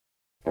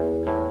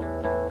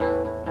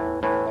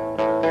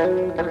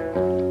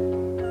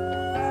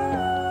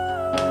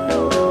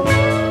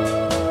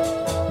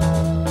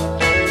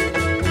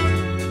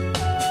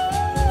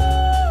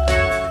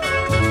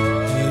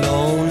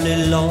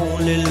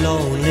Lonely,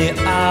 lonely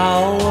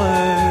hour.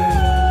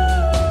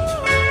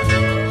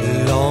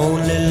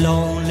 Lonely,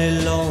 lonely,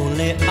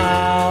 lonely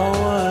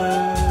hour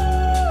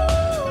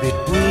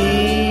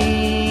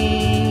between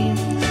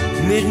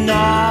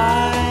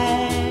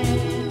midnight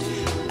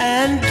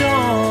and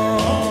dawn.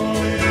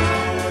 Lonely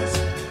hours,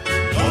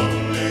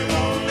 lonely,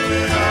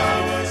 lonely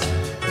hours.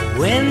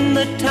 When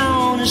the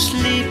town is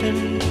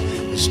sleeping,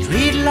 the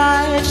street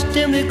lights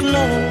dimly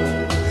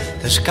glow.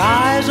 The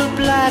skies are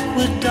black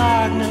with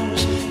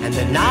darkness, and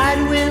the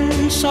night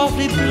wind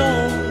softly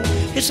blows.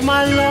 It's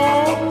my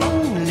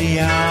lonely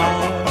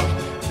hour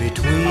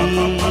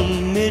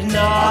between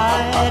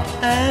midnight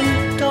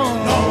and dawn.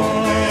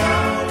 Lonely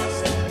hours,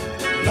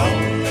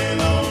 lonely,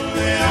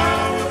 lonely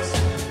hours.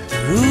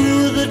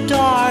 Through the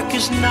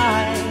darkest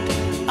night,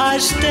 I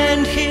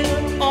stand here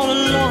all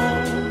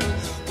alone.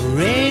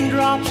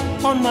 Raindrops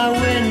on my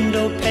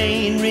window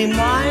pane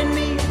remind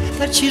me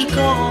that she's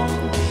gone.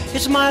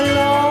 It's my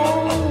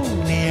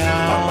lonely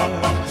hour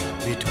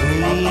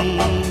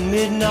between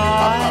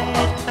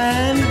midnight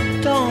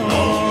and dawn.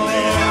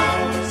 Lonely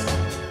hours,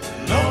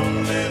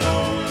 lonely,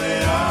 lonely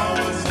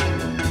hours.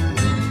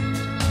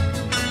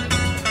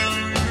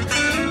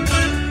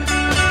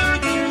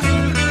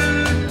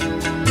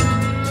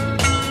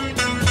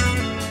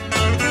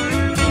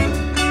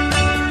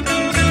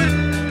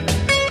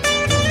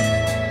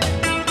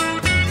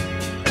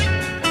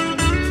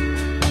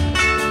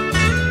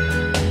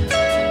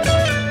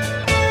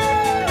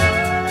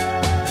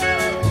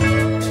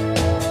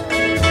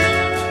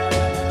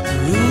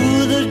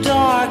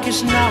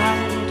 Darkest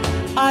night,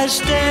 I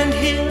stand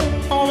here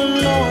all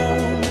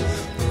alone.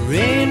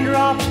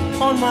 Raindrops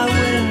on my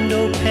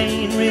window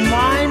pane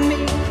remind me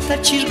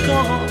that she's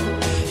gone.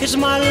 It's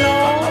my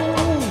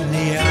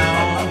lonely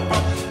hour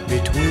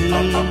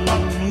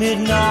between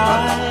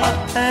midnight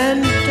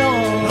and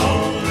dawn.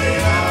 Lonely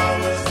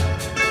hours,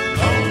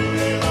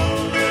 lonely,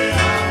 lonely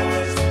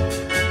hours.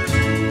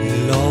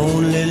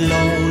 Lonely,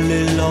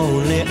 lonely,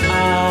 lonely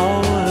hour.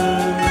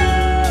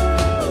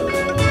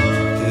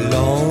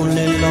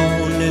 Lonely,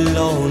 lonely,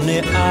 lonely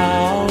hour.